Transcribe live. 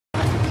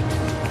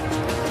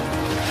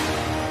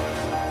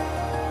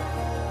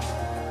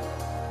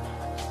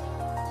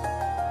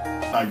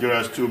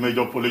Nigeria's two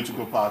major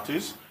political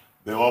parties,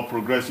 the All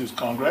Progressives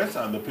Congress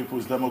and the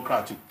People's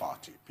Democratic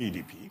Party,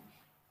 PDP,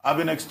 have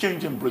been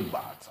exchanging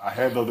brickbats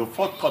ahead of the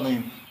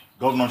forthcoming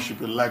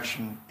governorship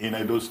election in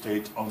Edo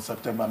State on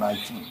September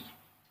 19.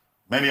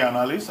 Many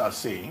analysts are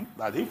saying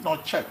that if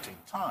not checked in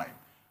time,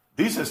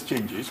 these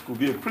exchanges could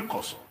be a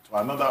precursor to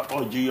another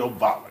orgy of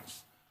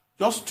violence,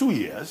 just 2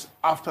 years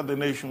after the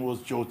nation was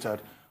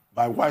jolted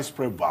by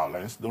widespread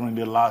violence during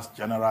the last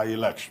general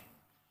election.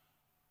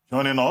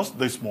 Joining us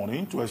this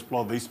morning to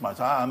explore this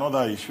matter and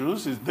other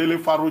issues is Dele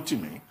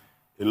Farutimi,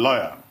 a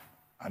lawyer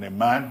and a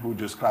man who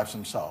describes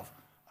himself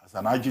as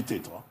an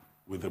agitator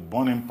with a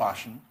burning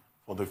passion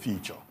for the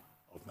future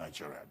of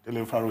Nigeria.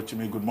 Dele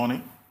Farutimi, good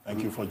morning.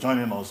 Thank you for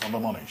joining us on the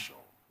morning show.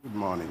 Good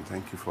morning.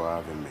 Thank you for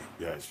having me.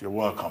 Yes, you're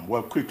welcome.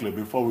 Well, quickly,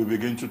 before we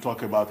begin to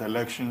talk about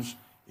elections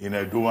in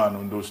Edo and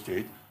Ondo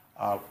State,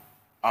 I'd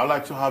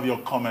like to have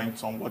your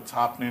comments on what's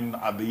happening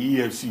at the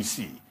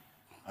EFCC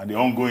and the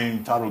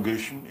ongoing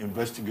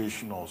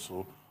investigation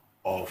also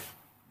of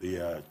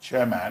the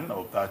chairman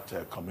of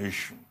that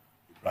commission,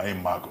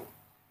 Ibrahim Magu.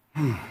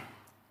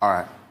 All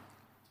right.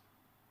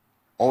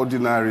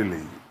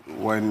 Ordinarily,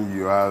 when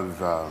you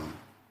have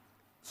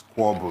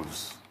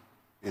squabbles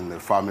in the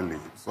family,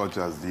 such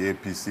as the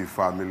APC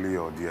family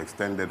or the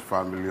extended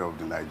family of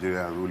the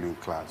Nigerian ruling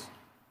class,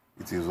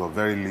 it is of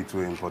very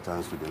little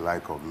importance to the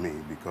like of me,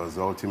 because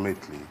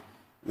ultimately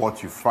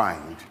what you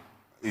find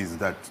is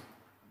that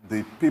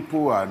the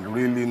people are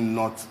really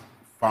not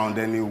found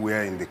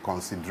anywhere in the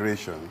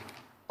consideration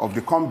of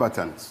the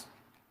combatants.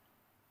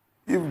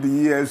 If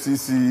the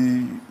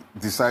EFCC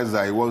decides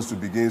that he wants to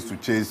begin to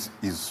chase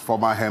his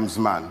former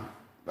helmsman,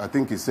 I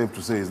think it's safe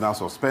to say he's now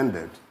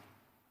suspended.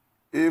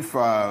 If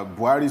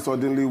Buhari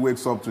suddenly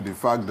wakes up to the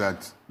fact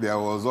that there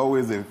was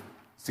always a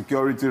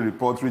security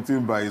report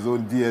written by his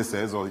own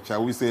DSS, or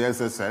shall we say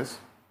SSS,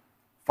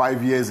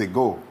 5 years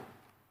ago,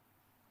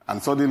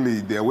 and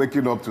suddenly they're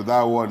waking up to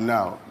that one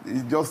now,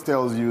 it just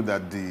tells you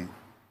that the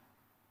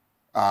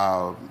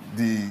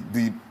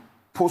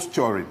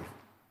posturing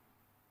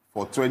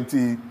for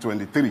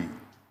 2023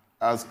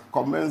 has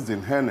commenced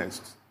in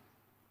earnest.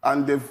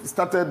 And they've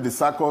started the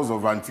circles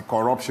of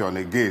anti-corruption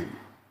again.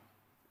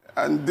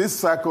 And this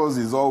circles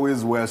is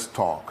always well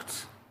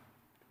stocked.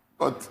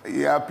 But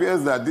it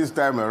appears that this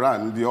time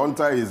around, the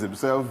hunter is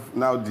himself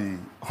now the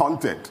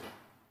hunted.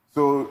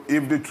 So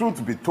if the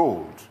truth be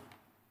told,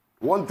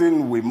 one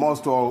thing we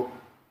must all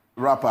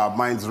wrap our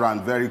minds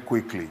around very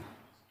quickly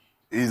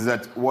is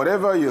that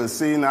whatever you're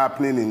seeing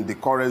happening in the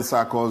current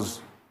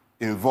circles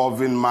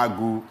involving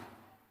Magu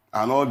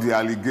and all the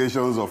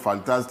allegations of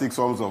fantastic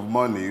sums of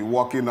money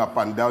walking up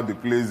and down the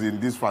place in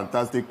this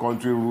fantastic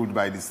country ruled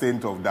by the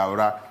saint of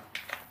Daura,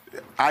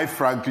 I,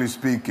 frankly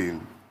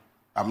speaking,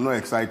 I'm not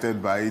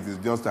excited by it.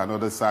 It's just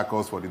another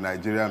circus for the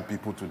Nigerian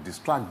people to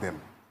distract them.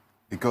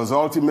 Because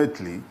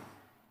ultimately,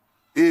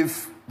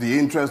 if the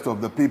interest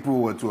of the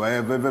people were to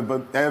have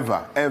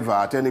ever,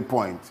 at any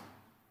point,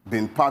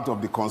 been part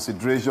of the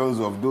considerations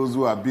of those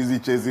who are busy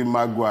chasing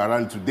Magu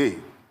around today,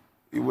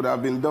 it would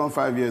have been done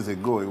 5 years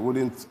ago. It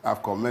wouldn't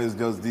have commenced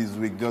just this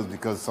week just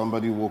because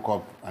somebody woke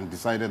up and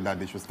decided that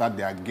they should start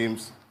their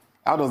games.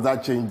 How does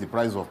that change the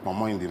price of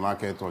pomo in the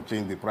market or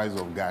change the price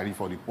of gari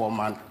for the poor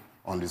man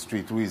on the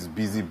street who is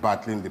busy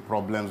battling the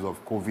problems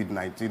of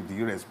COVID-19, the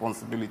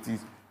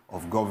irresponsibilities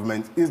of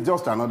government? It's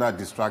just another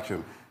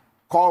distraction.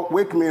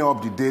 Wake me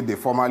up the day they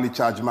formally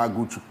charge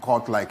Magu to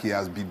court like he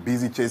has been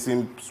busy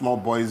chasing small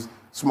boys,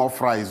 small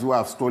fries who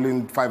have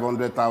stolen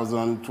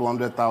 500,000,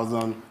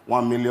 200,000,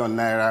 1 million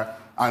naira,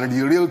 and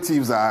the real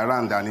thieves are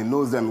around and he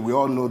knows them. We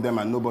all know them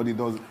and nobody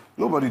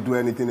do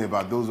anything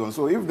about those ones.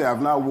 So if they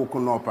have now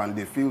woken up and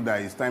they feel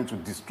that it's time to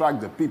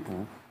distract the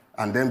people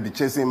and then be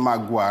chasing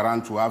Magu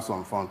around to have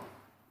some fun,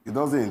 it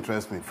doesn't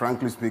interest me.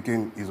 Frankly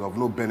speaking, it's of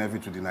no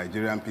benefit to the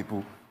Nigerian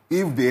people.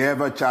 If they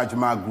ever charge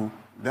Magu,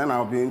 then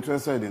I'll be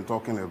interested in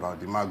talking about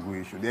the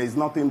Magu issue. There is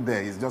nothing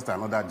there. It's just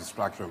another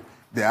distraction.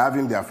 They're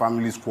having their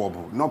family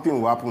squabble.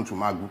 Nothing will happen to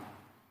Magu.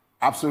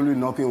 Absolutely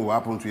nothing will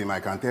happen to him. I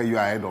can tell you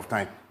ahead of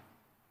time.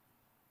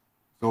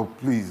 So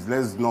please,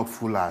 let's not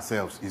fool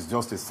ourselves. It's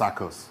just a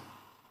circus.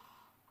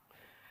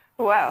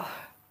 Well,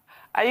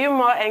 are you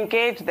more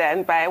engaged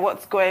then by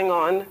what's going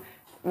on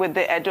with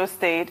the Edo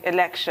State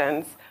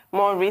elections?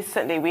 More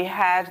recently, we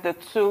had the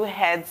two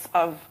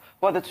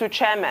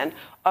chairmen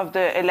of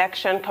the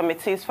election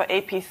committees for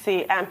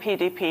APC and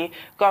PDP,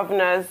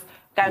 Governors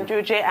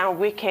Ganduje and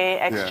Wike,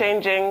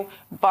 exchanging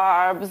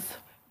barbs,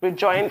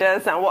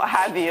 rejoinders, and what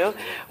have you.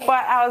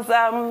 But so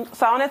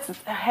I wanted to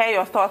hear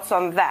your thoughts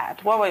on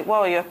that. What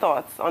were your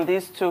thoughts on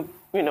these two,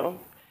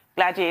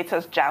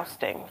 gladiators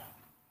jousting?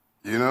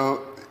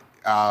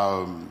 If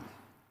I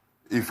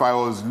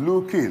was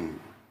looking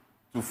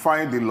to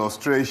find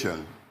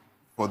illustration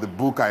for the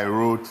book I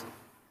wrote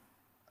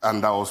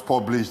and that was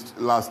published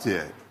last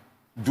year,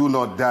 Do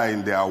Not Die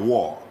in Their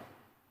War,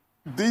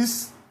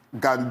 this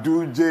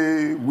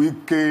Ganduje,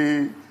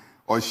 Wike,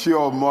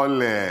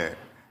 Oshiomhole,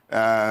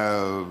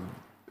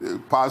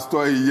 Pastor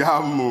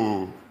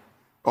Iyamu,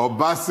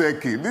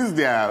 Obaseki, this is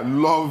their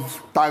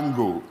love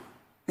tango.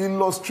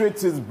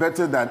 illustrates it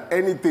better than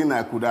anything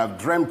I could have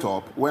dreamt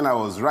up when I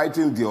was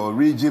writing the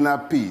original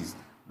piece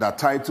that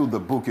titled the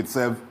book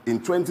itself in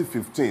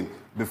 2015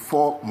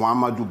 before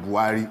Muhammadu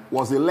Buhari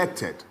was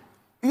elected.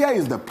 Here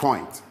is the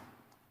point.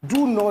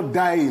 Do not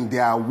die in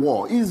their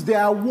war. It's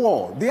their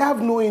war. They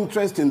have no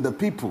interest in the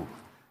people.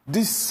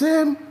 The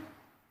same...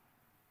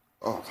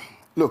 Oh,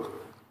 look,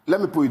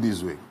 let me put it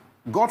this way.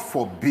 God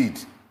forbid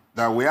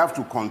that we have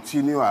to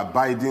continue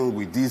abiding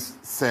with this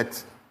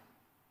set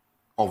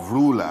of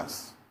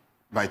rulers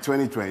by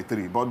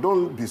 2023. But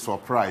don't be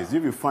surprised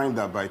if you find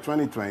that by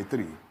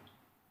 2023,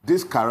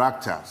 these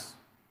characters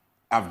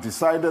have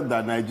decided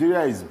that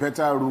Nigeria is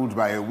better ruled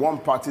by a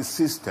one-party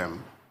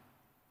system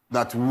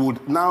that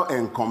would now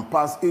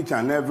encompass each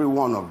and every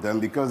one of them,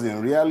 because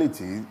in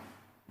reality,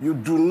 you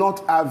do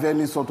not have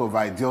any sort of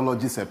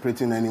ideology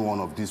separating any one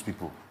of these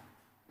people.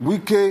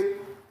 Wike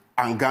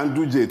and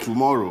Ganduje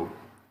tomorrow,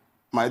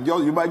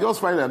 you might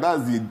just find that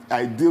that's the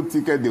ideal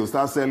ticket they will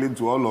start selling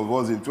to all of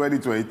us in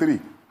 2023.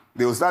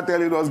 They will start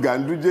telling us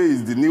Ganduje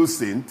is the new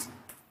saint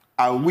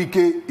and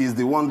Wike is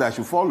the one that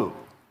should follow.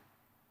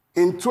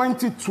 In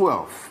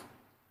 2012,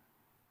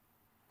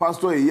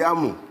 Pastor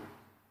Iyamu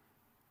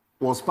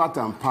was part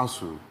and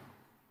parcel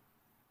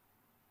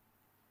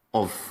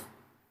of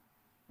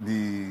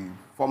the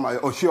former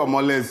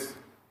Oshiomole's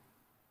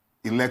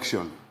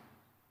election.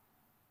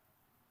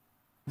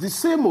 The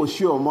same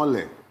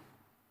Oshiomole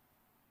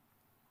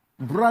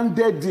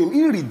branded him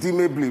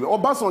irredeemably.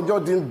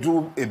 Obasanjo didn't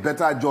do a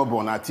better job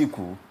on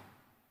Atiku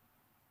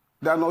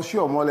than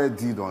Oshiomole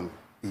did on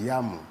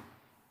Iyamu.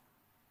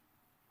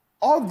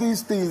 All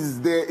these things,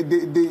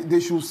 they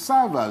should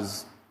serve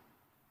as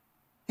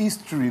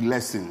history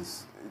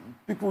lessons.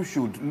 People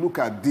should look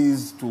at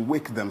these to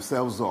wake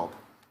themselves up.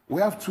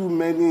 We have too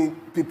many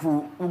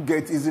people who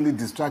get easily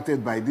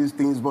distracted by these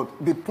things, but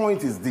the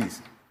point is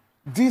this.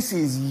 This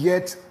is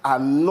yet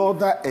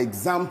another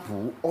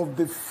example of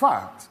the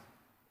fact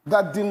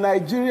that the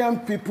Nigerian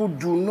people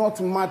do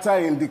not matter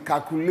in the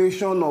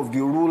calculation of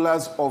the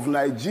rulers of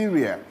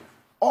Nigeria.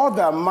 All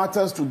that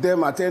matters to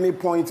them at any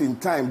point in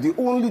time, the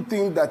only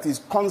thing that is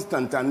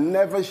constant and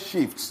never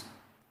shifts,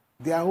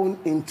 their own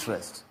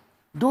interest.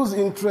 Those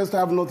interests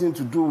have nothing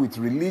to do with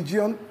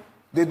religion.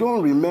 They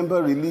don't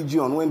remember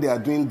religion when they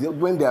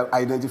are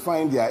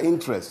identifying their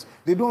interests.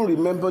 They don't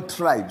remember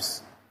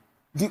tribes.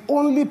 The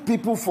only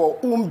people for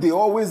whom they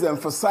always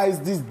emphasize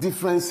these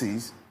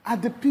differences are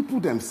the people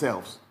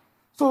themselves.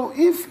 So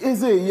if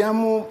Eze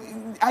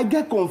Iyamu, I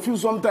get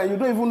confused sometimes, you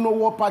don't even know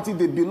what party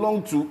they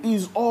belong to,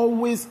 is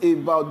always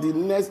about the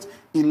next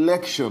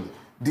election,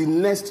 the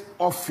next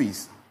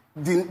office.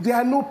 There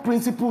are no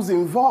principles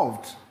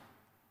involved.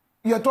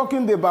 You're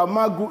talking about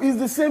Magu. It's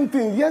the same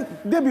thing.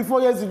 Day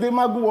before yesterday,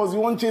 Magu was the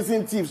one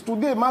chasing thieves.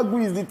 Today,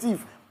 Magu is the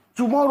thief.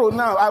 Tomorrow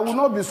now, I will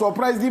not be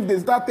surprised if they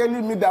start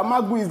telling me that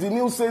Magu is the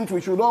new saint we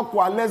should all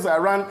coalesce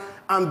around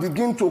and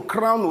begin to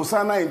crown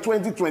Osana in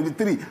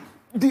 2023.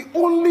 The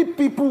only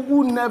people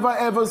who never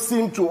ever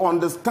seem to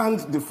understand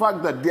the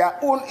fact that their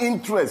own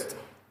interests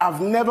have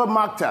never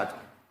mattered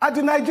are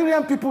the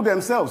Nigerian people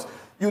themselves.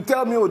 You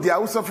tell me, oh, the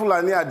Hausa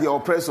Fulani are the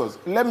oppressors.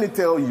 Let me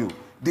tell you,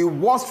 the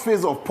worst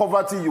phase of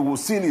poverty you will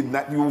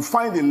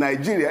find in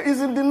Nigeria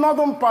is in the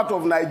northern part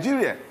of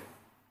Nigeria.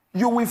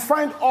 You will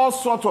find all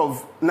sorts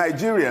of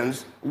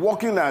Nigerians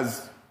working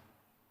as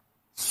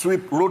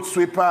road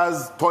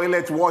sweepers,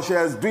 toilet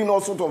washers, doing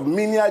all sorts of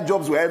menial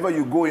jobs wherever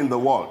you go in the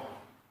world.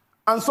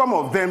 And some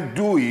of them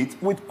do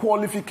it with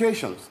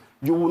qualifications.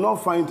 You will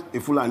not find a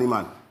Fulani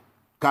man,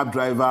 cab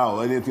driver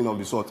or anything of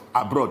the sort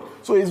abroad.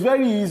 So it's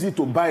very easy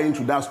to buy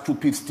into that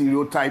stupid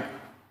stereotype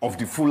of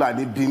the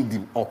Fulani being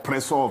the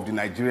oppressor of the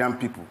Nigerian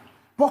people.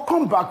 But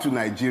come back to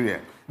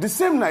Nigeria. The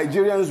same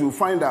Nigerians you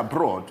find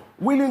abroad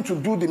willing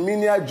to do the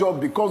menial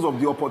job because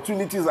of the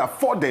opportunities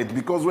afforded,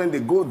 because when they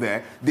go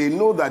there, they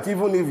know that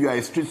even if you are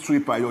a street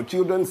sweeper, your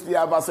children still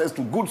have access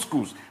to good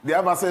schools. They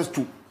have access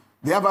to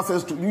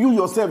you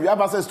yourself, you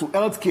have access to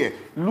healthcare.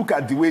 Look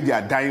at the way they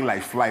are dying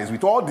like flies.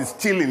 With all the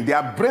stealing,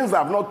 their brains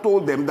have not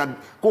told them that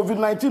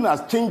COVID-19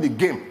 has changed the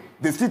game.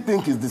 They still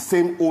think it's the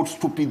same old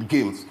stupid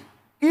games.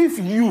 If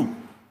you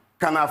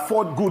can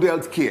afford good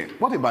health care,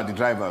 what about the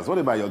drivers? What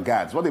about your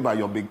guards? What about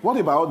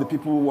all the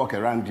people who walk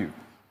around you?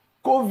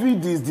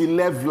 COVID is the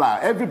leveler.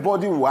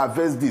 Everybody will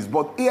harvest this.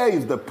 But here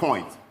is the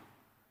point.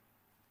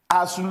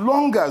 As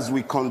long as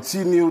we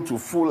continue to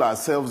fool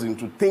ourselves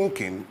into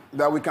thinking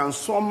that we can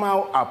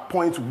somehow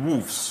appoint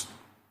wolves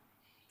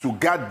to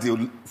guard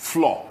the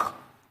flock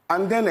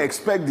and then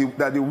expect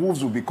that the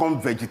wolves will become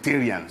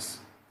vegetarians,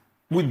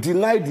 we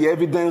deny the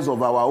evidence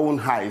of our own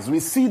eyes. We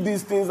see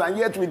these things and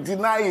yet we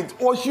deny it.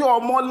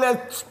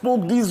 Oshiomole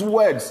spoke these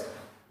words.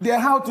 They're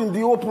out in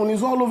the open,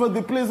 it's all over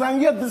the place, and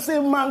yet the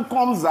same man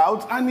comes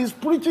out and is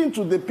preaching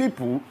to the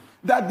people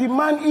that the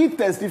man he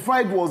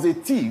testified was a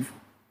thief.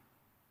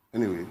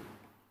 Anyway,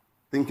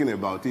 thinking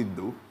about it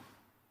though,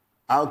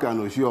 how can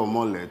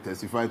Oshiomole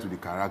testify to the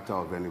character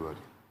of anybody?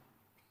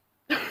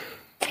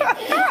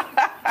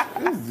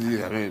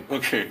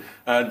 Okay,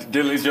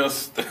 Dilly's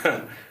just...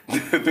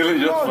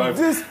 Dilly's just no,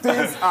 these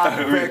things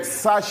are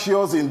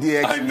vexatious in the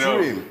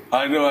extreme.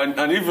 I know,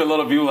 and if a lot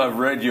of people have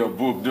read your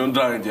book, Don't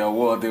Die in Their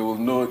War, they will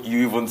know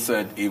you even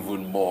said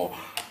even more.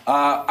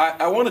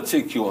 I want to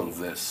take you on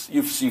this.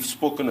 You've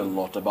spoken a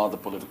lot about the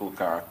political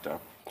character,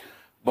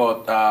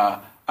 but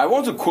I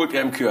want to quote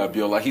MK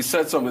Abiola. He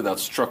said something that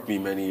struck me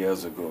many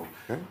years ago.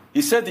 Okay.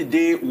 He said the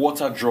day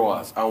water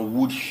drawers and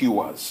wood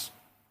hewers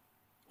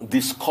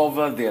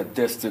discover their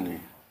destiny,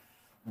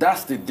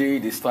 that's the day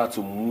they start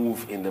to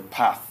move in the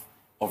path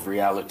of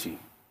reality,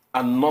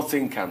 and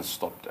nothing can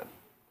stop them.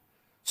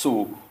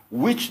 So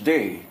which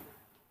day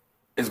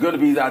is going to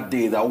be that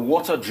day that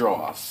water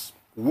drawers,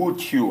 wood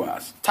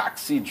hewers,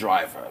 taxi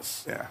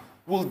drivers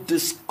will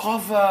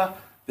discover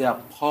their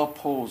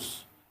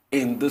purpose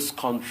in this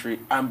country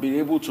and be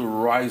able to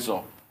rise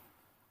up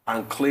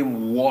and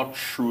claim what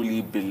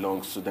truly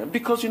belongs to them?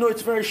 Because,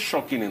 it's very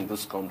shocking in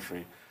this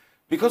country.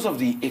 Because of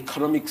the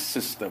economic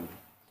system,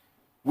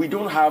 we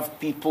don't have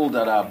people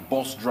that are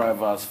bus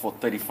drivers for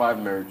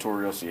 35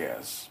 meritorious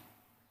years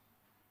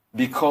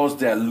because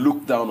they're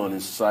looked down on in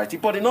society.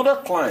 But in other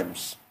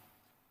climes,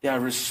 they are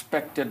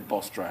respected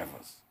bus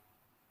drivers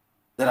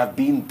that have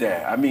been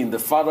there. I mean, the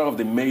father of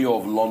the mayor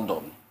of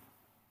London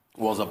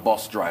was a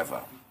bus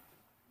driver.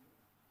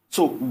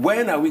 So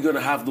when are we going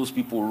to have those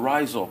people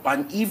rise up?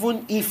 And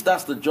even if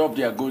that's the job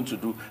they are going to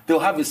do, they'll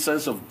have a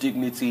sense of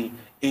dignity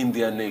in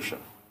their nation.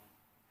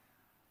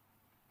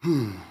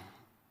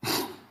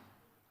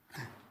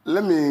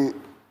 Let me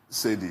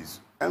say this.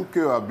 MK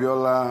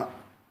Abiola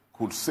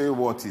could say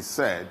what he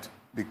said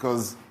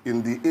because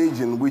in the age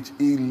in which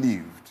he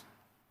lived,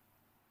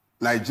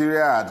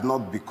 Nigeria had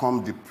not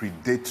become the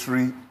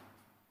predatory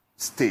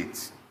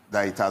state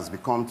that it has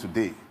become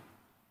today.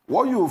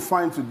 What you will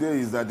find today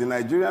is that the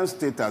Nigerian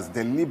state has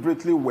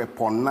deliberately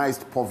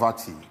weaponized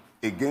poverty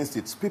against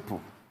its people.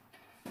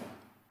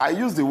 I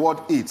use the word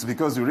it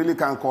because you really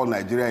can't call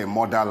Nigeria a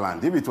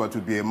motherland. If it were to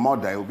be a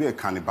mother, it would be a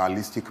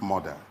cannibalistic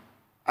mother.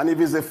 And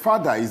if it's a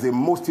father, it's a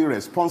most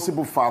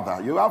irresponsible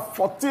father. You have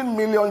 14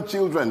 million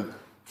children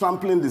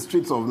trampling the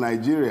streets of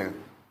Nigeria,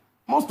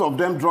 most of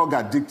them drug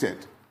addicted.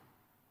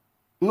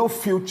 No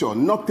future,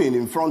 nothing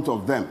in front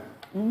of them.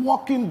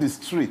 Walking the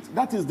street,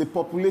 that is the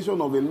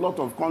population of a lot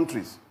of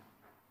countries.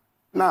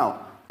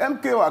 Now,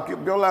 MK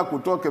Abiola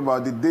could talk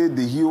about the day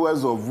the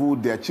hewers of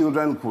wood, their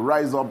children could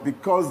rise up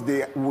because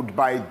they would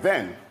by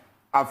then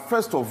have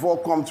first of all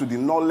come to the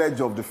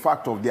knowledge of the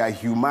fact of their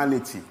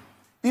humanity.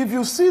 If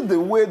you see the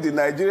way the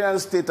Nigerian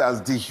state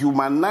has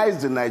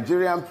dehumanized the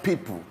Nigerian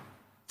people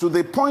to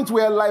the point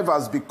where life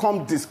has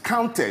become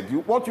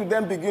discounted, what you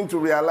then begin to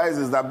realize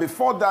is that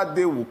before that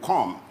day will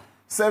come,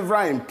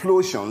 several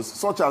implosions,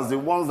 such as the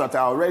ones that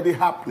are already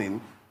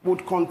happening,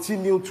 would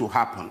continue to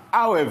happen.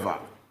 However,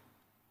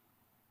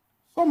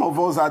 some of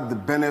us had the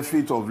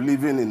benefit of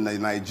living in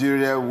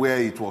Nigeria where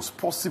it was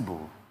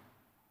possible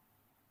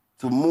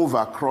to move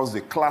across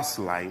the class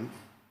line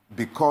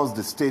because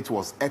the state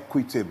was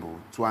equitable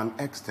to an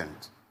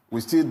extent.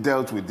 We still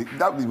dealt with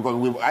that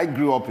because I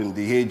grew up in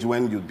the age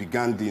when you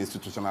began the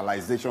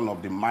institutionalization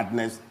of the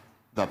madness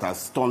that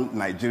has turned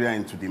Nigeria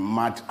into the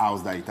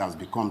madhouse that it has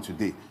become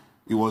today.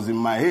 It was in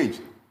my age.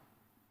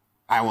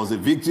 I was a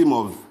victim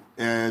of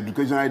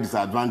educationally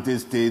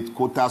disadvantaged state,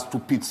 quota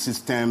stupid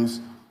systems,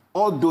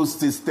 all those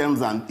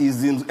systems and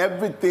isms,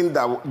 everything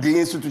that the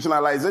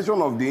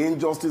institutionalization of the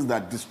injustice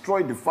that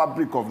destroyed the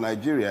fabric of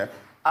Nigeria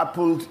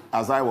happened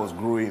as I was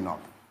growing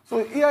up.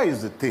 So here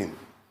is the thing.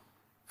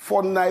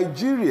 For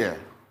Nigeria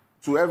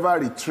to ever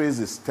retrace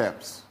its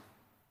steps,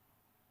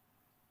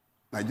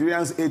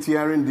 Nigerians hate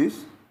hearing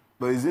this,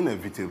 but it's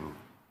inevitable.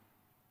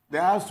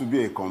 There has to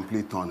be a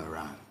complete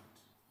turnaround.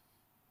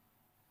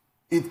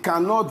 It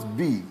cannot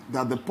be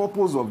that the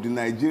purpose of the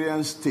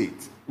Nigerian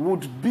state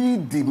would be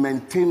the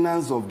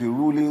maintenance of the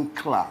ruling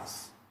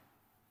class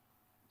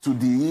to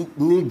the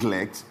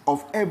neglect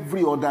of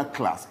every other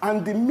class.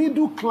 And the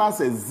middle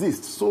class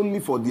exists solely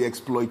for the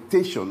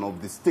exploitation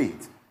of the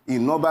state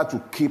in order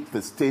to keep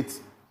the state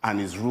and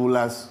its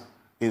rulers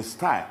in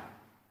style.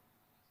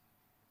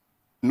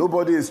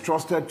 Nobody is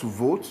trusted to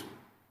vote.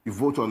 You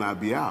vote on our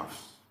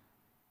behalf.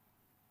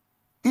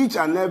 Each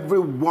and every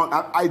one,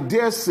 I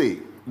dare say,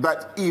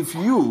 that if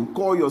you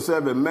call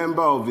yourself a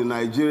member of the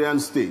Nigerian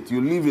state,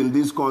 you live in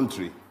this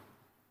country,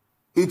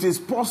 it is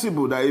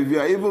possible that if you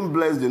are even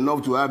blessed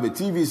enough to have a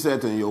TV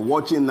set and you're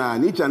watching now,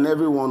 and each and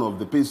every one of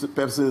the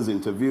persons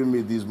interviewing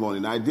me this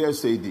morning, I dare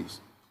say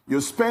this,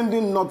 you're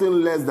spending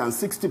nothing less than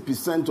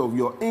 60% of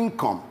your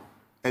income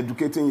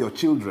educating your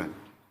children.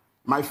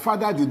 My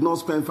father did not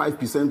spend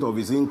 5% of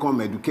his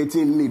income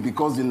educating me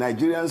because the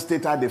Nigerian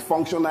state had a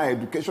functional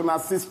educational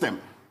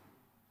system.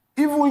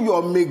 Even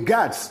your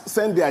megads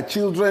send their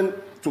children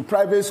to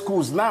private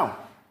schools now.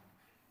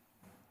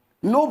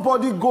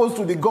 Nobody goes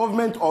to the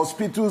government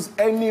hospitals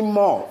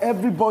anymore.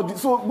 Everybody.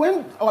 So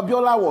when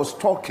Abiola was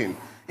talking,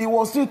 he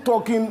was still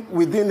talking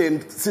within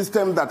a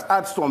system that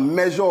had some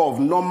measure of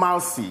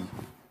normalcy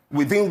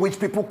within which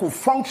people could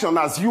function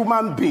as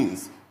human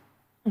beings.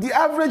 The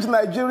average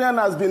Nigerian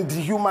has been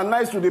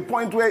dehumanized to the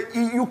point where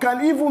you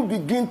can even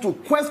begin to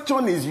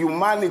question his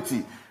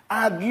humanity.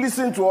 I had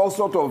listened to all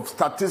sorts of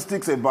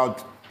statistics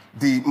about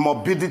the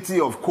morbidity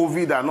of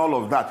COVID and all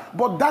of that.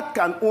 But that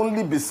can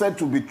only be said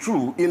to be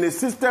true in a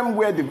system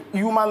where the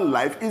human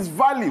life is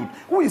valued.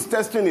 Who is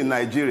testing in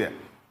Nigeria?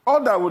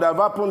 All that would have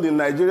happened in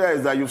Nigeria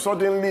is that you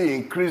suddenly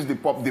increase the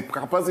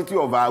capacity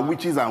of our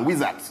witches and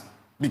wizards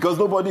because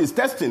nobody is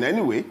testing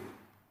anyway.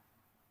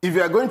 If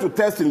you are going to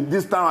test in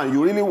this town and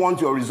you really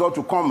want your result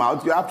to come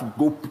out, you have to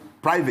go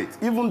private.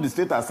 Even the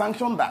state has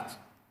sanctioned that.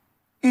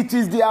 It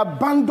is the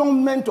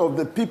abandonment of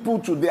the people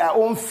to their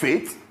own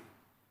fate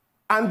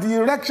and the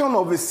erection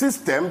of a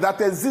system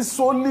that exists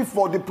solely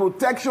for the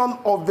protection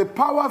of the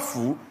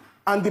powerful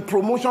and the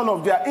promotion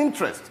of their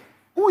interest.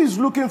 Who is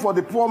looking for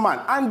the poor man?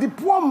 And the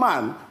poor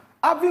man,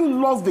 having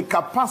lost the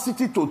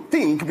capacity to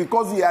think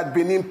because he had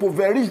been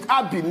impoverished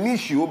ab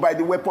initio by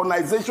the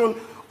weaponization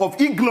of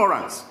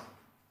ignorance.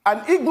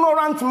 An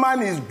ignorant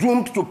man is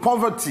doomed to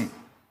poverty.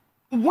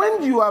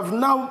 When you have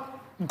now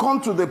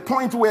gone to the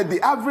point where the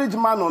average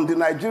man on the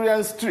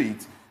Nigerian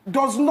street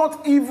does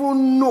not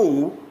even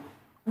know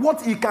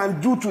what he can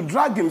do to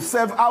drag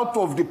himself out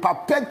of the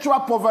perpetual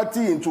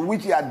poverty into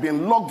which he had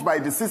been locked by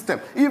the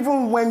system.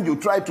 Even when you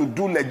try to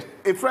do...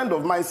 A friend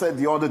of mine said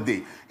the other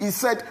day, he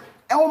said,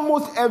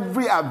 almost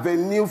every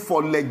avenue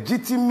for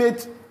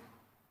legitimate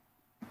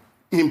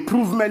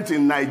improvement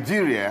in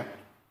Nigeria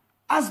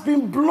has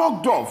been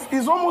blocked off.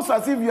 It's almost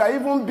as if you are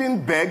even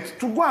being begged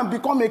to go and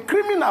become a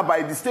criminal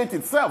by the state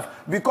itself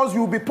because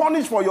you'll be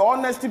punished for your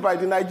honesty by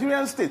the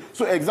Nigerian state.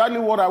 So exactly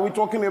what are we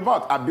talking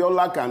about?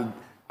 Abiola can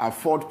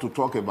afford to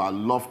talk about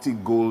lofty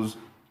goals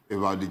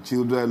about the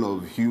children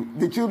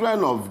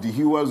of the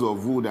hewers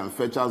of wood and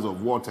fetchers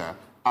of water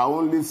are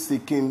only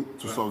seeking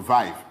to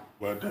survive.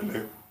 Well,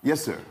 Dele.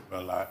 Yes, sir.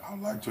 Well, I'd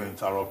like to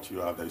interrupt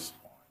you at this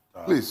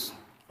point. Please.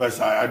 First,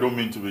 I don't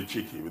mean to be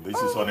cheeky, but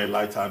this is on a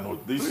lighter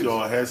note. This is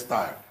your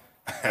hairstyle.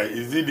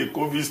 Is it the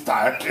COVID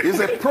style? It's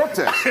a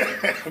protest.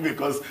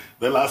 Because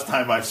the last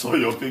time I saw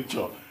your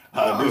picture,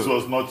 this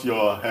was not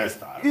your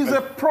hairstyle. It's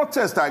a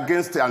protest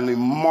against an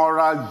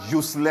immoral,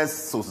 useless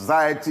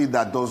society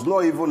that does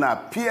not even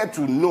appear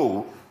to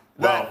know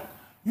that... Well,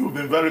 you've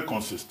been very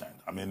consistent.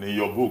 I mean, in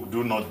your book,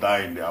 Do Not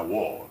Die in Their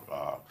War,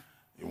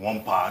 in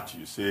one part,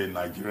 you say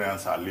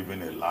Nigerians are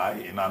living a lie.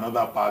 In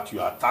another part,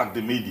 you attack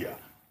the media.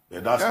 I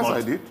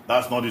did.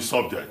 That's not the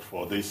subject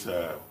for this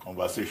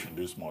conversation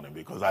this morning,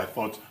 because I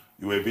thought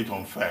you were a bit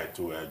unfair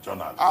to a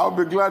journalist. I'll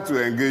be glad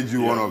to engage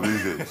you one of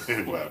these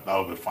days. Well, that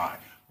will be fine.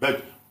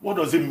 But what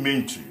does it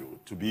mean to you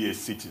to be a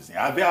citizen?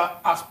 Are there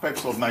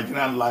aspects of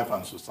Nigerian life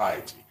and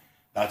society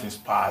that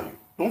inspire you?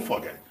 Don't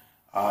forget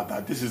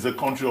that this is the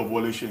country of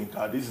Wole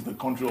Soyinka, this is the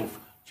country of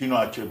Chino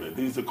Achebe,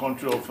 this is the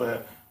country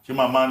of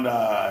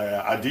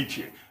Chimamanda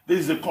Adichie, this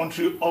is the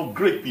country of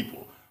great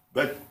people.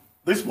 But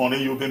this morning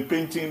you've been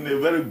painting a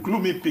very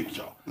gloomy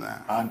picture.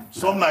 And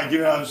some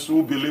Nigerians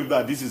who believe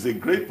that this is a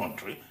great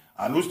country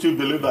and who still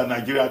believe that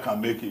Nigeria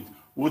can make it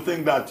will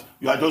think that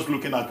you are just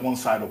looking at one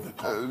side of the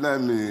coin.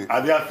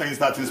 Are there things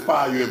that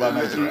inspire you about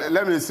Nigeria?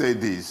 Let me say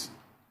this.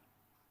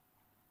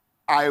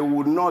 I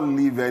would not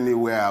live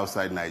anywhere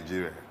outside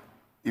Nigeria.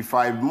 If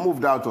I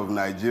moved out of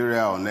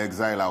Nigeria on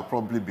exile, I'll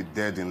probably be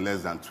dead in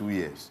less than 2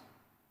 years.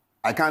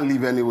 I can't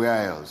live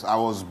anywhere else. I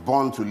was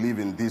born to live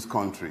in this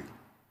country.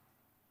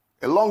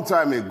 A long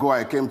time ago,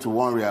 I came to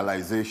one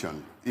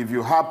realization. If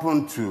you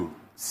happen to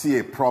see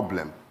a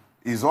problem,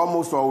 it's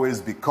almost always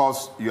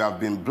because you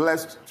have been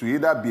blessed to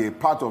either be a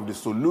part of the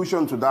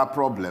solution to that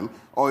problem,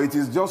 or it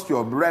is just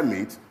your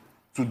remit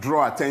to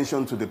draw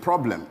attention to the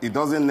problem. It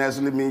doesn't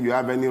necessarily mean you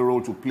have any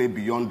role to play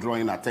beyond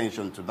drawing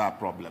attention to that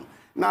problem.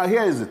 Now,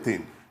 here is the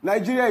thing.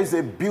 Nigeria is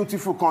a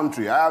beautiful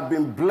country. I have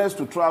been blessed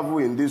to travel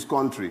in this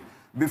country.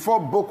 Before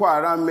Boko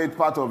Haram made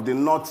part of the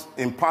not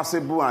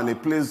impassable and a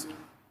place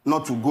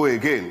not to go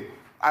again,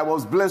 I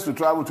was blessed to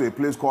travel to a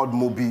place called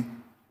Mobi,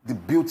 the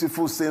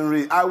beautiful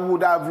scenery. I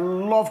would have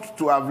loved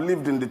to have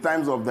lived in the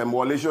times of the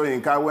Wole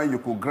Soyinka when you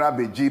could grab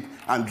a jeep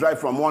and drive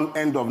from one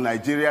end of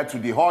Nigeria to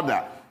the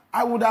other.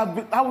 I would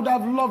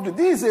have loved it.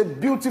 This is a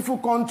beautiful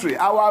country.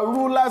 Our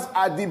rulers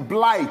are the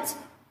blight.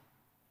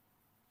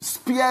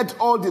 Spared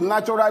all the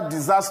natural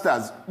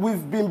disasters.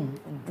 We've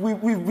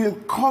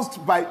been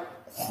caused by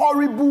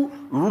horrible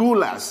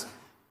rulers.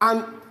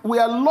 And we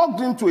are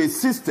locked into a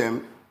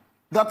system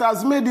that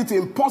has made it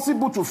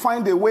impossible to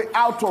find a way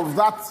out of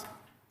that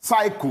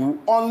cycle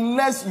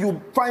unless you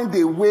find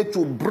a way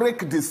to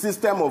break the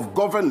system of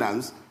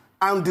governance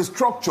and the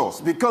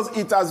structures, because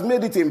it has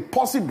made it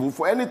impossible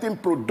for anything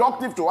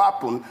productive to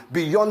happen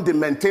beyond the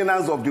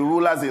maintenance of the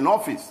rulers in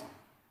office.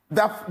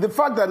 The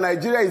fact that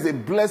Nigeria is a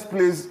blessed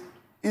place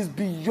is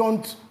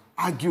beyond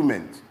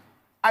argument.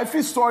 I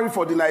feel sorry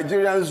for the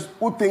Nigerians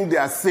who think they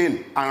are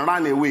sane and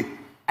ran away.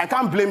 I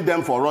can't blame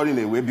them for running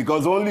away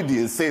because only the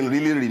insane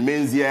really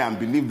remains here and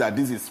believe that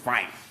this is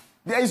fine.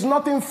 There is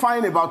nothing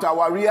fine about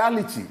our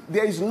reality.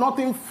 There is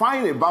nothing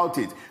fine about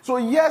it. So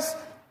yes,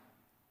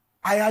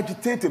 I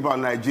agitate about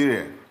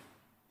Nigeria.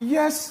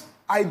 Yes,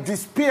 I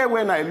despair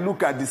when I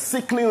look at the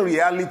sickening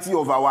reality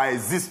of our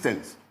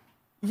existence.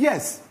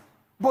 Yes,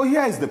 but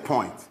here is the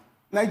point.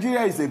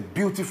 Nigeria is a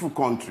beautiful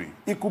country.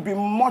 It could be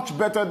much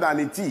better than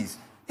it is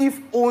if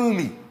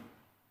only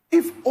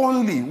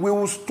we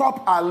will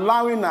stop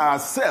allowing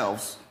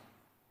ourselves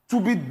to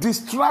be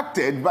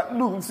distracted. But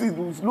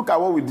look at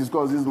what we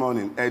discussed this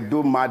morning.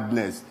 Edo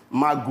madness,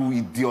 Magu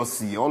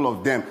idiocy, all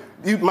of them.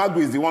 Magu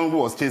is the one who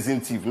was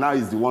chasing thief. Now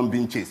he's the one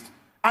being chased.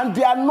 And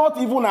they are not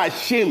even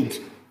ashamed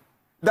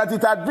that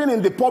it had been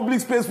in the public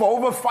space for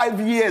over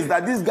 5 years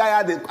that this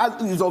guy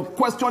is of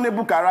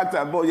questionable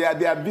character. But yeah,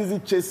 they are busy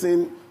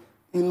chasing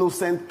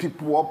innocent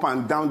people up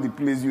and down the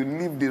place. You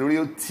leave the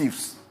real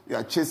thieves. You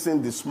are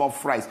chasing the small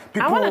fries.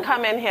 I want to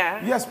come in here.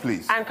 Yes,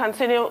 please. And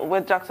continue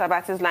with Dr.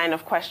 Abati's line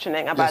of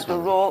questioning about the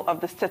role of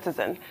the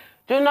citizen.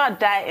 Do not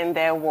die in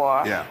their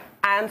war. Yeah.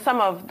 And some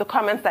of the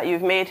comments that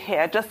you've made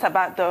here just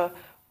about the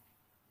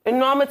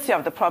enormity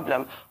of the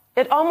problem.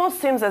 It almost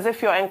seems as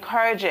if you're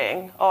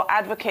encouraging or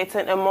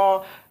advocating a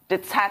more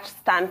detached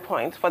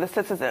standpoint for the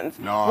citizens.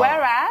 No.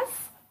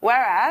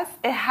 Whereas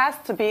it has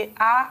to be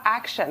our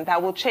action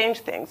that will change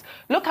things.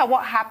 Look at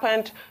what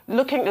happened,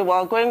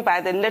 going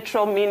by the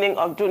literal meaning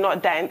of do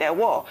not die in their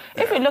war.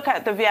 Yeah. If you look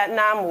at the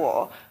Vietnam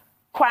War,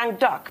 Quang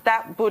Duc,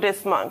 that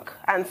Buddhist monk,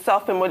 and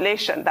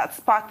self-immolation that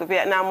sparked the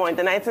Vietnam War in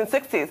the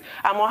 1960s,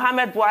 and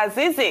Mohamed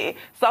Bouazizi,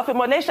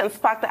 self-immolation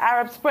sparked the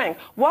Arab Spring.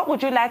 What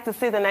would you like to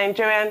see the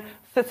Nigerian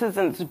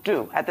citizens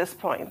do at this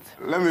point?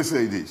 Let me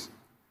say this.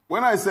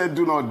 When I said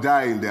do not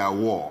die in their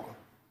war,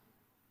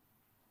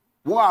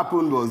 what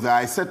happened was that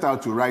I set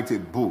out to write a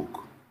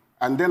book,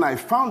 and then I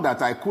found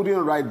that I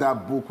couldn't write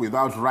that book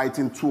without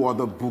writing 2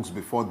 other books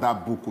before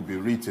that book could be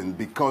written,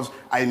 because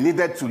I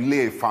needed to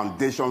lay a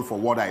foundation for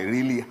what I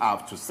really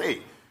have to say.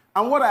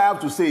 And what I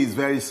have to say is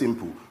very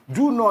simple.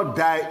 Do not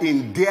die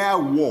in their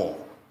war.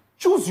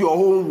 Choose your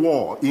own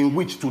war in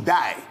which to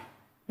die.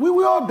 We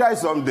will all die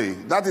someday.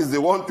 That is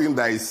the one thing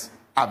that is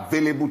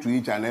available to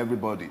each and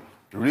everybody.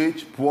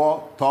 Rich,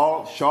 poor,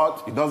 tall,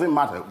 short, it doesn't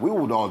matter. We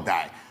would all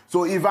die.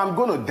 So if I'm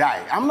going to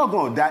die, I'm not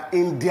going to die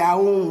in their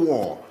own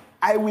war.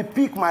 I will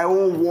pick my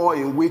own war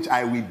in which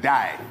I will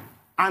die.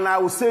 And I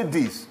will say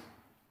this.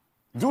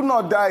 Do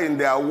not die in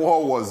their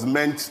war was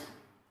meant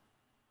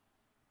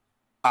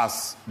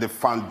as the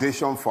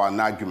foundation for an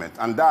argument.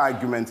 And that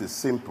argument is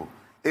simple.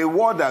 A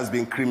word has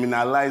been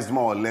criminalized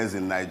more or less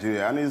in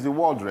Nigeria, and it's the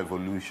word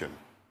revolution.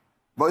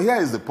 But here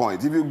is the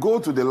point. If you go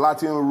to the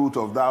Latin root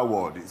of that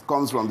word, it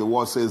comes from the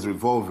word says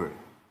revolvere.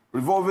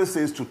 Revolvere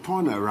says to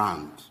turn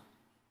around.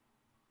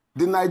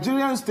 The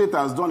Nigerian state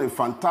has done a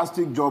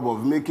fantastic job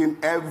of making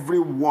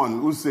everyone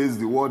who says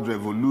the word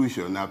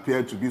revolution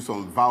appear to be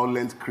some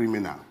violent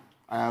criminal.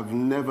 I have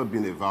never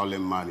been a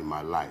violent man in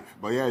my life.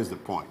 But here is the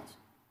point.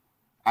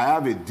 I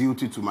have a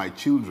duty to my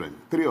children,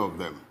 3 of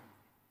them.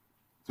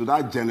 To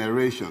that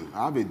generation,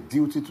 I have a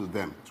duty to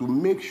them to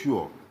make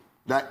sure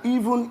that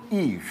even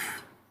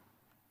if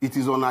it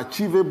is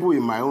unachievable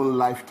in my own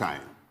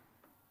lifetime,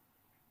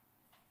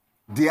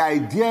 the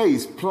idea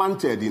is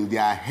planted in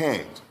their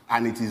head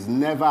and it is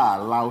never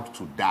allowed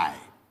to die.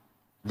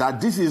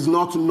 That this is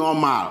not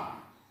normal.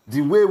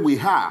 The way we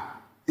are,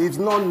 it's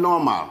not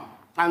normal.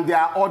 And there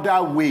are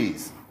other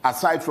ways,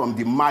 aside from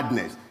the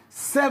madness.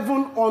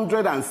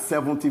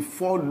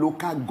 774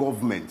 local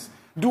governments.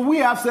 Do we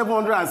have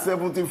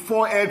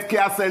 774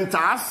 healthcare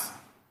centers?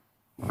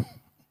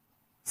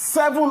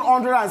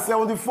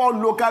 774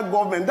 local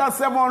government. That's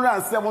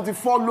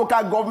 774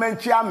 local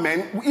government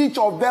chairmen, each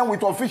of them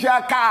with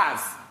official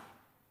cars.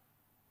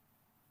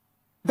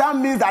 That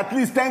means at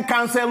least 10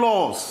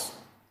 councillors,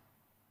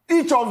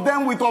 each of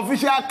them with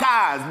official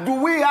cars. Do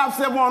we have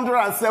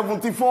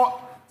 774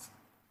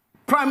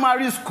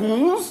 primary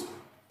schools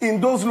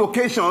in those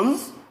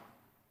locations?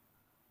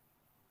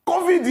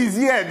 COVID is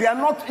here. They are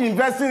not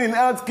investing in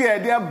healthcare.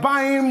 They are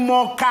buying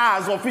more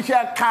cars,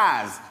 official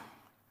cars.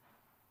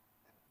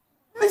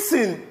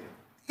 Listen,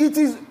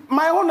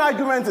 my own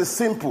argument is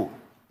simple.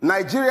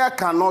 Nigeria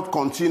cannot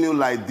continue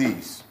like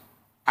this.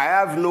 I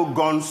have no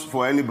guns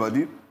for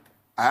anybody.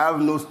 I have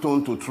no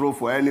stone to throw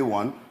for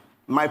anyone.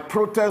 My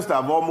protests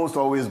have almost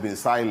always been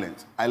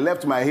silent. I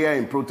left my hair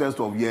in protest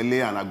of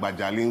Yele and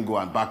Agbajalingo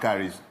and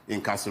Bakari's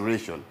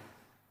incarceration.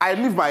 I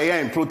leave my hair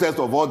in protest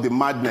of all the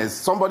madness.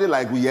 Somebody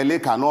like Yele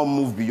cannot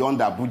move beyond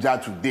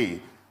Abuja today.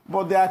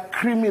 But there are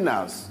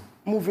criminals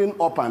moving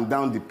up and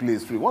down the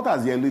place. What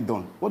has Yele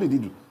done? What did he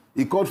do?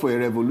 He called for a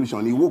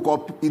revolution. He woke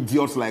up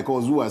idiots like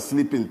us who were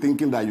sleeping,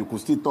 thinking that you could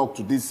still talk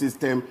to this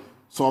system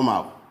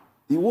somehow.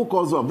 He woke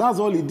us up. That's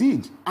all he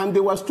did. And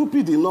they were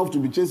stupid enough to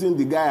be chasing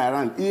the guy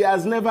around. He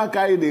has never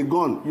carried a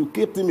gun. You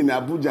kept him in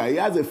Abuja. He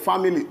has a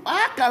family.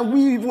 How can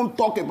we even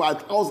talk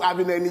about us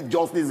having any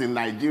justice in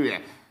Nigeria?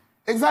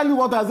 Exactly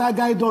what has that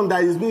guy done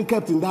that is being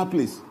kept in that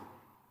place?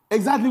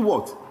 Exactly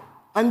what?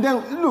 And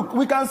then, look,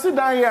 we can sit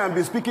down here and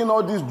be speaking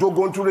all this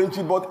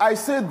jogonturenchi, but I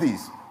said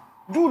this.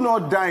 Do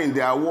not die in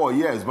their war,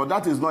 yes, but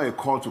that is not a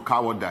call to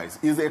cowardice.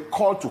 It's a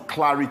call to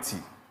clarity.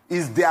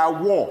 It's their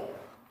war.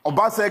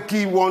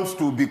 Obaseki wants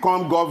to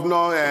become governor,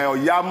 or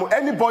Yamu,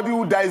 anybody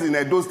who dies in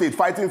Edo State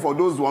fighting for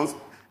those ones,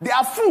 they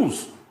are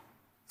fools.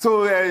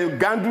 So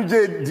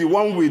Ganduje, the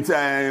one with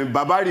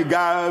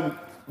Babariga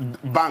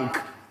Bank,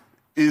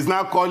 is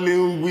now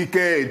calling Wike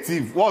a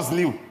thief. What's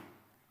new?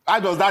 How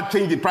does that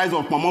change the price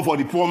of mama for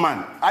the poor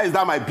man? How is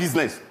that my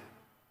business?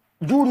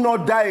 Do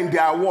not die in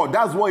their war.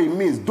 That's what it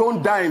means.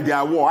 Don't die in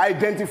their war.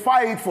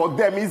 Identify it for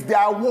them. It's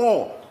their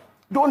war.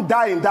 Don't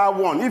die in that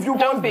one. If you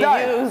don't want to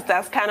die, don't be used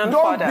as cannon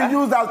fodder. Don't be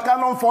used as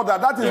cannon fodder.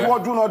 That is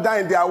what do not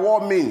die in their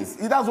war means.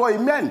 That's what it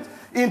meant.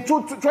 In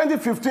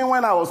 2015,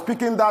 when I was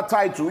speaking that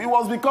title, it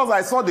was because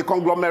I saw the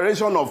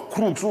conglomeration of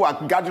crooks who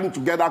are gathering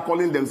together,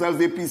 calling themselves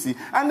APC.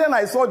 And then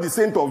I saw the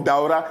Saint of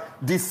Daura,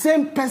 the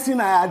same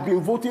person I had been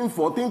voting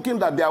for, thinking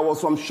that there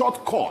was some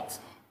shortcut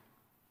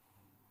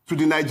to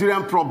the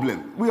Nigerian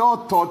problem. We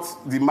all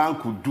thought the man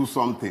could do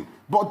something.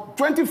 But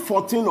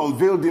 2014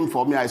 unveiled him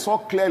for me. I saw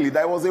clearly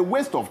that it was a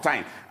waste of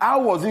time.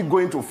 How was he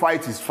going to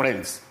fight his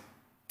friends?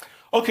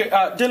 Okay,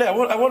 Dele,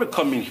 I want to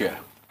come in here.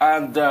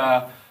 And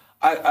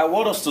I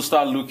want us to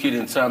start looking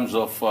in terms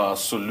of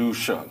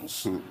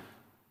solutions.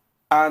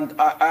 And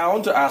I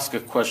want to ask a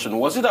question.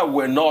 Was it that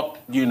we're not,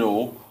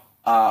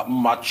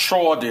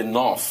 matured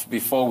enough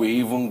before we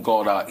even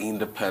got our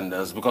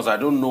independence? Because I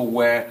don't know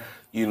where,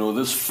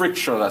 this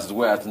friction, as it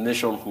were, at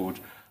nationhood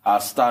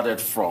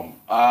started from.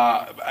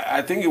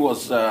 I think it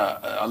was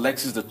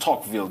Alexis de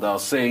Tocqueville that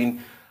was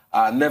saying,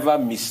 never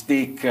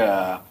mistake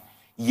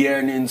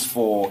yearnings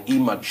for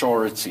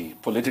immaturity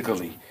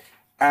politically.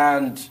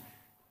 And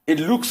it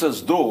looks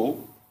as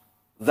though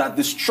that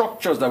the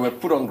structures that were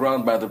put on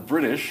ground by the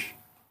British,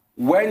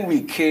 when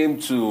we came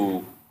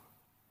to,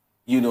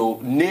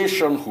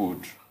 nationhood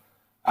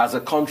as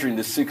a country in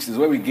the 60s,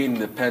 when we gained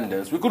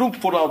independence, we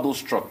couldn't put out those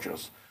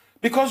structures.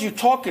 Because you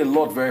talk a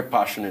lot very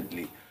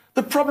passionately.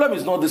 The problem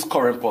is not these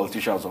current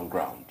politicians on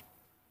ground.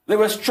 There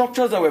were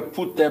structures that were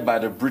put there by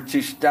the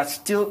British that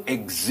still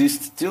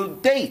exist till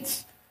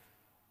date.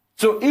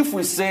 So if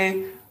we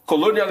say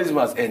colonialism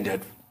has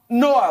ended,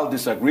 no, I'll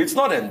disagree. It's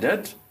not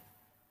ended.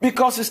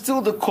 Because it's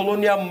still the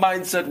colonial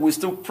mindset we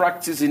still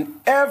practice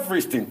in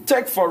everything.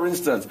 Take, for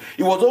instance,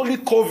 it was only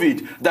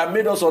COVID that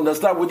made us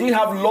understand we didn't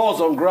have laws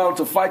on ground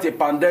to fight a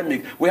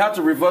pandemic. We had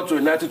to revert to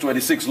a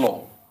 1926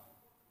 law.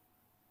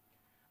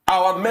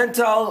 Our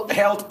Mental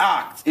Health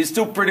Act is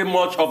still pretty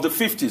much of the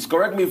 50s.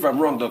 Correct me if I'm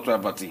wrong, Dr.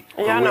 Abati.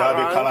 We had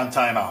the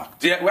Quarantine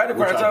Act. Yeah, we had the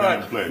Quarantine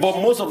Act.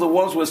 But most of the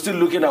ones we're still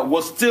looking at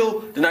was still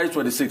the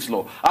 1926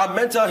 law. Our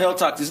Mental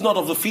Health Act is not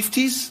of the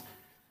 50s.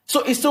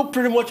 So it's still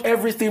pretty much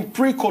everything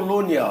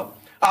pre-colonial.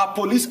 Our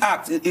Police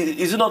Act,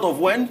 is it not of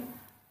when?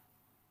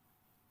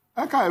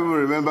 I can't even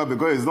remember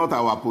because it's not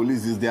our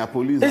police, it's their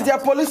police It's act. their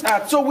Police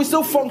Act. So we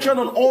still function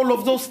on all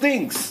of those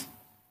things.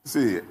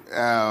 See,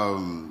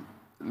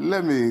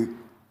 let me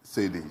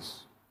say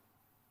this.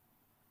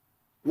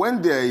 When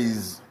there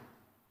is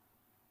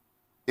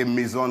a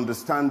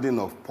misunderstanding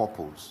of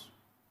purpose,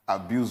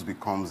 abuse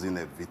becomes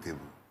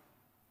inevitable.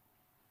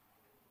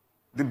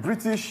 The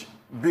British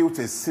built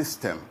a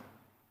system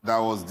that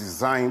was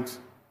designed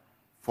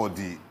for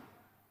the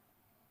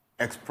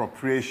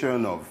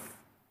expropriation of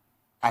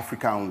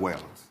African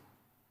wealth,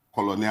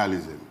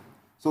 colonialism.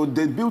 So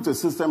they built a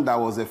system that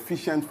was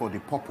efficient for the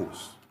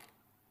purpose.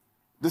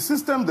 The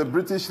system the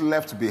British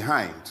left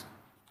behind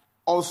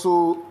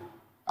also,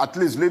 at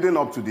least leading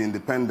up to the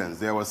independence,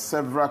 there were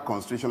several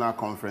constitutional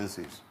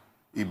conferences.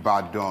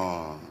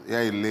 Ibadan,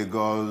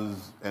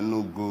 Lagos,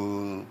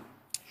 Enugu,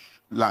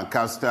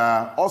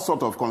 Lancaster, all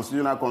sorts of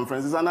constitutional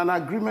conferences, and an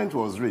agreement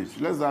was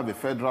reached. Let's have a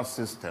federal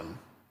system.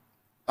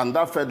 And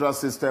that federal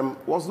system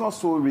was not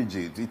so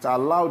rigid. It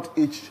allowed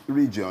each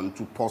region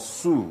to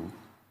pursue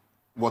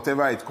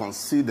whatever it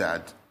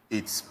considered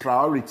its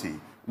priority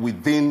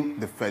within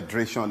the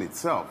federation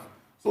itself.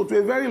 So to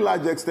a very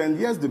large extent,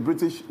 yes, the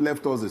British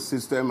left us a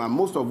system, and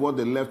most of what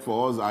they left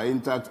for us are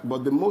intact,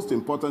 but the most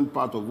important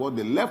part of what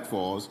they left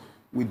for us,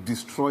 we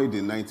destroyed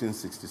in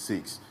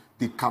 1966.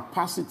 The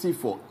capacity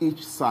for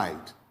each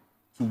side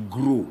to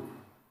grow,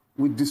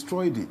 we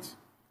destroyed it.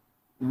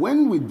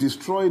 When we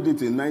destroyed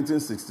it in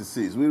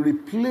 1966, we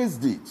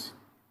replaced it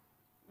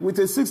with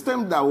a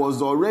system that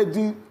was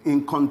already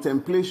in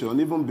contemplation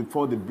even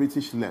before the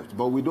British left,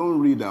 but we don't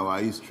read our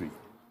history.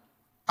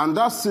 And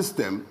that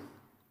system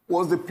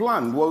was the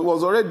plan.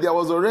 There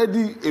was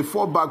already a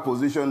fallback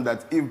position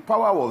that if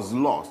power was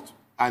lost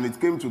and it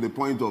came to the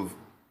point of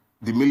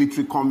the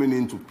military coming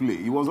into play,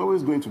 it was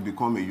always going to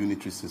become a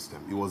unitary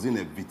system. It was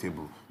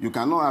inevitable. You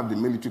cannot have the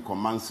military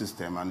command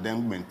system and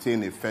then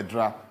maintain a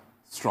federal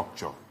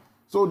structure.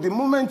 So the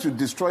moment you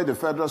destroy the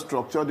federal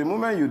structure, the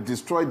moment you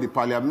destroy the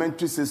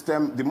parliamentary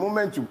system, the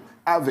moment you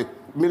have a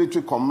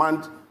military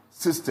command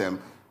system,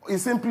 it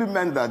simply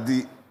meant that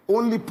the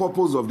only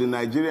purpose of the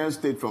Nigerian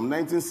state from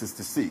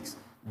 1966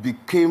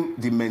 became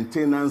the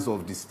maintenance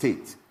of the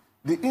state.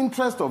 The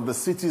interest of the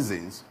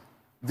citizens,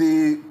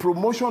 the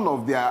promotion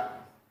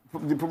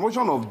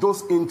of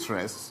those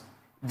interests,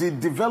 the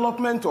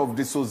development of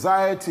the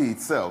society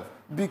itself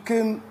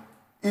became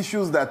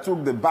issues that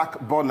took the back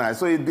burner.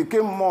 So it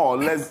became more or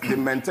less the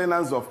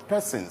maintenance of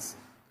persons,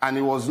 and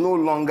it was no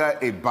longer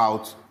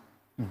about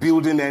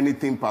building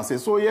anything per se.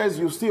 So yes,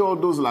 you see all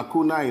those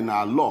lacuna in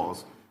our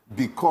laws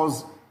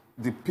because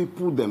the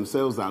people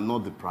themselves are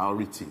not the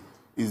priority.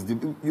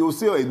 You'll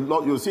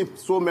see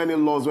so many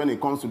laws when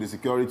it comes to the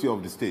security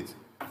of the state,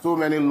 so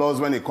many laws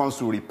when it comes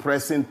to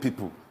repressing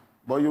people,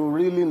 but you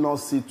really not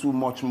see too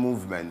much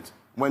movement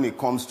when it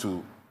comes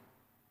to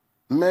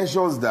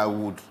measures that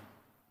would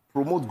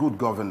promote good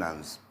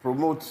governance,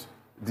 promote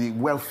the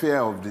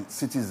welfare of the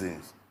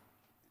citizens.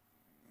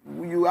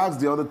 You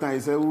asked the other time,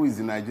 you said, who is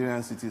the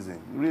Nigerian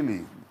citizen?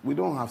 Really, we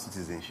don't have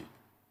citizenship.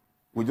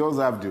 We just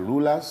have the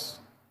rulers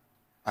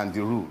and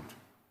the ruled.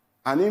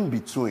 And in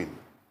between,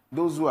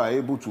 those who are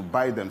able to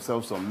buy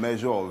themselves some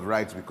measure of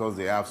rights because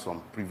they have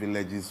some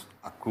privileges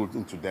accrued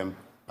into them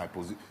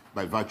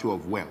by virtue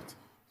of wealth.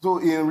 So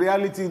in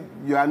reality,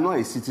 you are not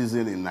a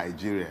citizen in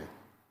Nigeria.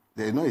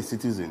 They are not a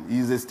citizen. It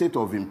is a state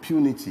of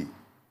impunity.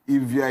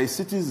 If you are a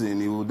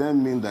citizen, it will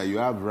then mean that you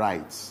have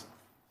rights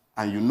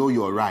and you know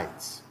your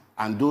rights.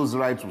 And those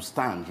rights will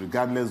stand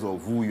regardless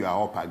of who you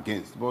are up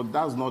against. But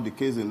that's not the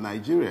case in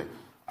Nigeria.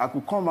 I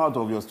could come out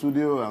of your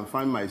studio and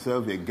find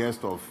myself a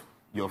guest of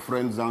your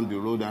friends down the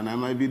road, and I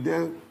might be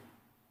there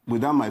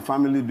without my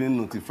family being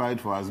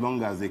notified for as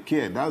long as they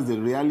care. That's the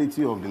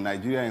reality of the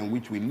Nigeria in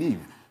which we live.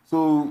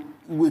 So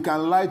we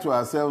can lie to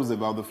ourselves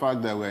about the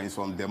fact that we're in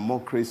some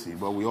democracy,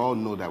 but we all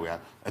know that we are,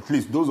 at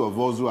least those of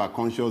us who are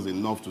conscious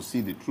enough to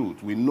see the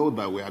truth, we know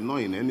that we are not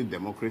in any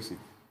democracy.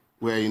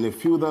 We're in a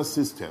feudal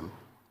system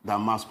that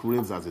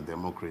masquerades as a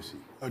democracy.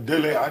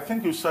 Dele, I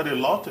think you said a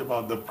lot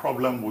about the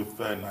problem with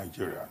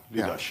Nigeria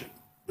leadership,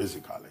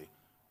 basically,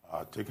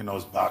 taking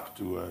us back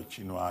to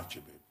Chinua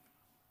Achebe.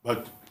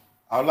 But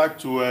I'd like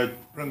to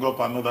bring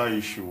up another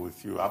issue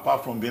with you.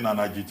 Apart from being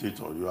an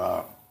agitator, you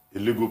are a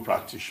legal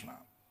practitioner.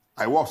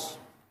 I was.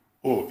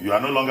 Oh, you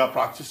are no longer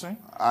practicing?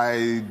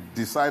 I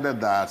decided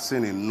that I'd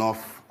seen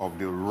enough of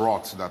the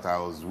rot that I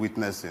was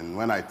witnessing.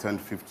 When I turned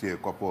 50 a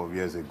couple of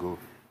years ago,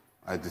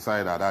 I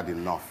decided I'd had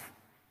enough.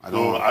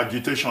 So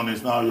agitation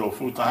is now your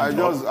full-time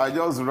job? I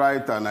just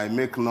write and I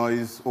make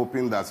noise,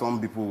 hoping that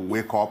some people will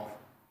wake up.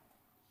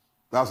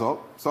 That's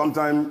all.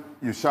 Sometimes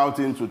you shout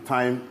into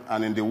time,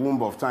 and in the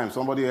womb of time,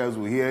 somebody else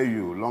will hear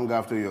you long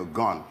after you're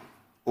gone,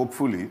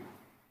 hopefully.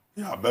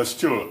 Yeah, but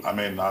still, I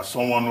mean, as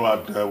someone who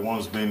had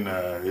once been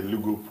a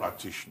legal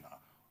practitioner,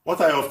 what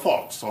are your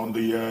thoughts on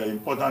the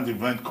important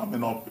event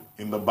coming up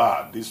in the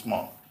bar this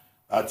month?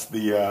 That's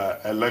the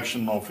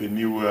election of a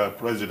new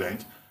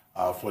president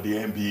for the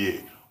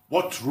NBA.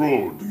 What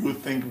role do you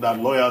think that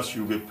lawyers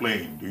should be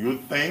playing? Do you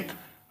think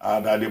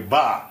that the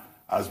bar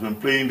has been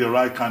playing the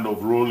right kind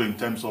of role in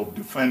terms of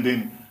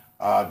defending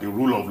the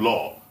rule of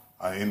law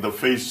in the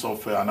face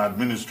of an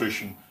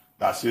administration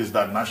that says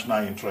that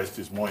national interest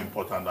is more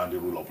important than the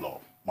rule of law,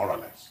 more or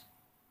less?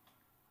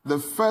 The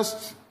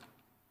first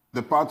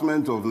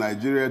department of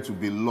Nigeria to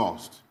be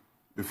lost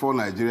before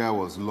Nigeria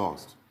was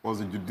lost was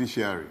the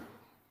judiciary.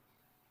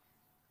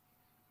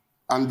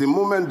 And the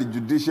moment the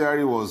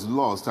judiciary was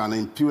lost and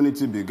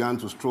impunity began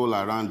to stroll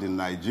around in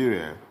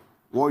Nigeria,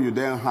 what you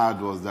then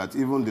had was that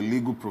even the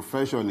legal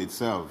profession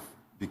itself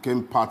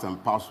became part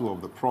and parcel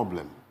of the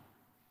problem.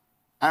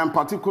 I am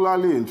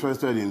particularly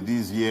interested in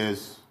this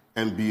year's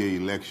NBA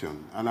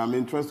election, and I'm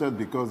interested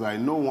because I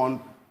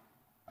know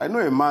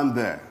a man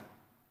there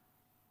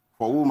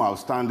for whom I'll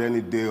stand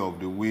any day of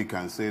the week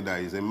and say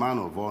that he's a man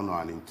of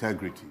honor and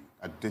integrity.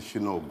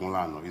 Additional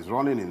Ogunlano is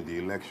running in the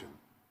election.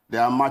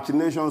 There are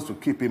machinations to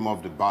keep him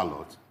off the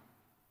ballot,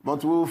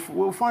 but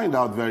we'll find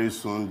out very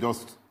soon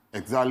just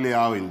exactly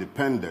how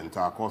independent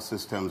our court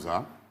systems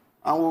are,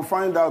 and we'll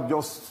find out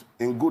just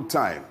in good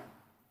time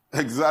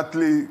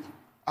exactly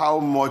how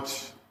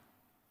much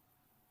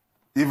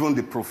even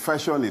the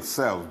profession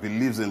itself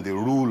believes in the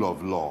rule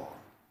of law.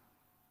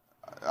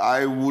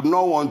 I would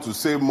not want to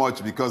say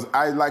much because,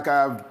 like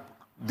I have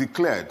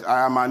declared,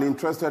 I am an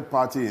interested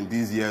party in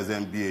this year's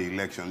NBA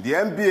election. The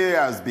NBA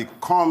has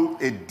become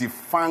a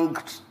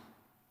defunct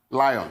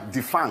lion.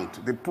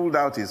 Defunct. They pulled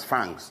out his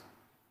fangs.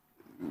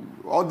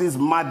 All this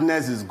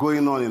madness is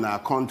going on in our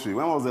country.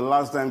 When was the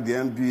last time the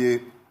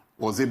NBA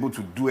was able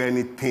to do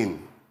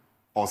anything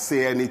or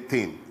say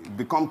anything?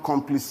 Become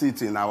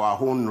complicit in our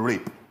own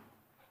rape.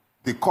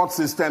 The court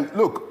system,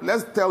 look,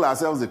 let's tell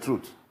ourselves the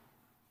truth.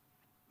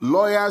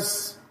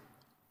 Lawyers,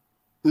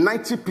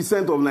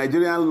 90% of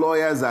Nigerian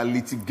lawyers are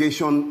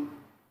litigation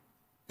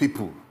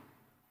people.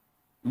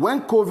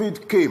 When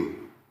COVID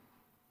came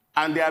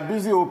and they are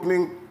busy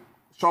opening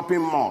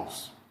shopping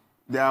malls,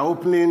 they are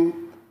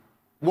opening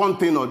one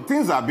thing, or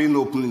things are being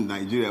opened in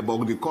Nigeria,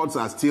 but the courts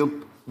are still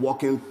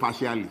working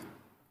partially.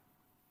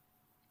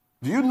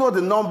 Do you know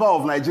the number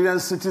of Nigerian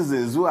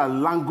citizens who are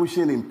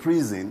languishing in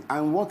prison,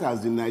 and what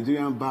has the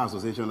Nigerian Bar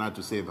Association had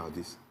to say about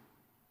this?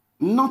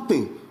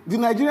 Nothing. The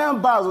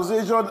Nigerian Bar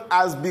Association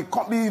has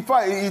become,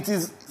 it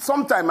is,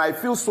 sometimes I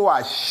feel so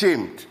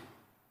ashamed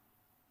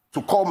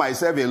to call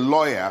myself a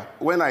lawyer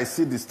when I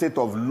see the state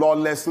of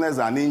lawlessness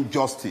and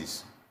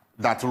injustice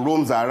that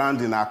roams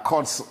around in our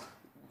courts.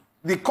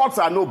 the courts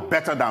are no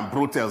better than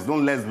brutals.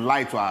 Don't let's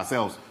lie to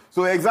ourselves.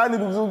 So exactly,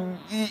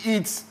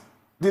 it's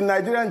the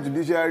Nigerian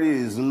judiciary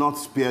is not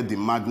spared the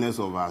madness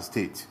of our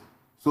state.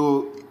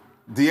 So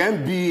the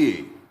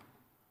NBA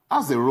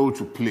has a role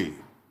to play.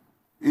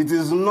 It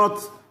is not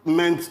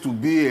meant to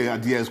be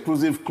the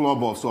exclusive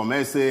club of some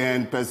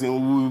SAN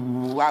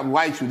person.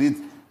 Why should it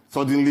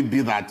suddenly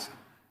be that?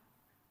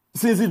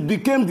 Since it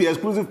became the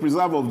exclusive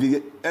preserve of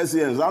the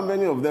SANs, how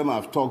many of them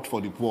have talked for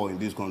the poor in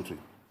this country?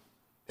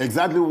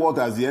 Exactly what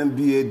has the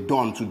NBA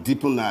done to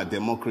deepen our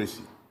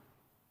democracy?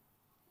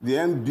 The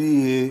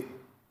NBA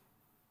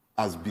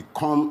has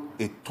become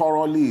a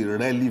thoroughly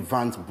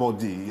irrelevant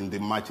body in the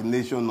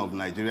machination of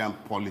Nigerian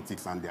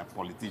politics and their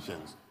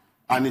politicians.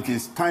 And it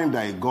is time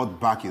that it got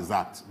back his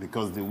act,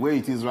 because the way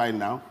it is right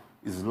now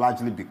is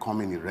largely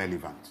becoming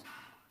irrelevant.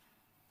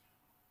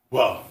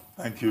 Well,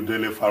 thank you,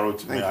 Dele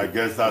Farotimi. I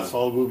guess that's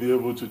all we'll be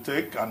able to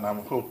take, and I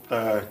hope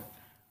that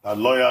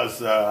lawyers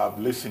have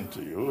listened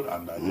to you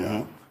and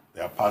that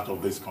they are part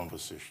of this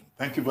conversation.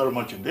 Thank you very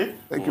much indeed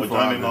for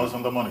joining us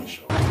on The Morning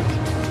Show.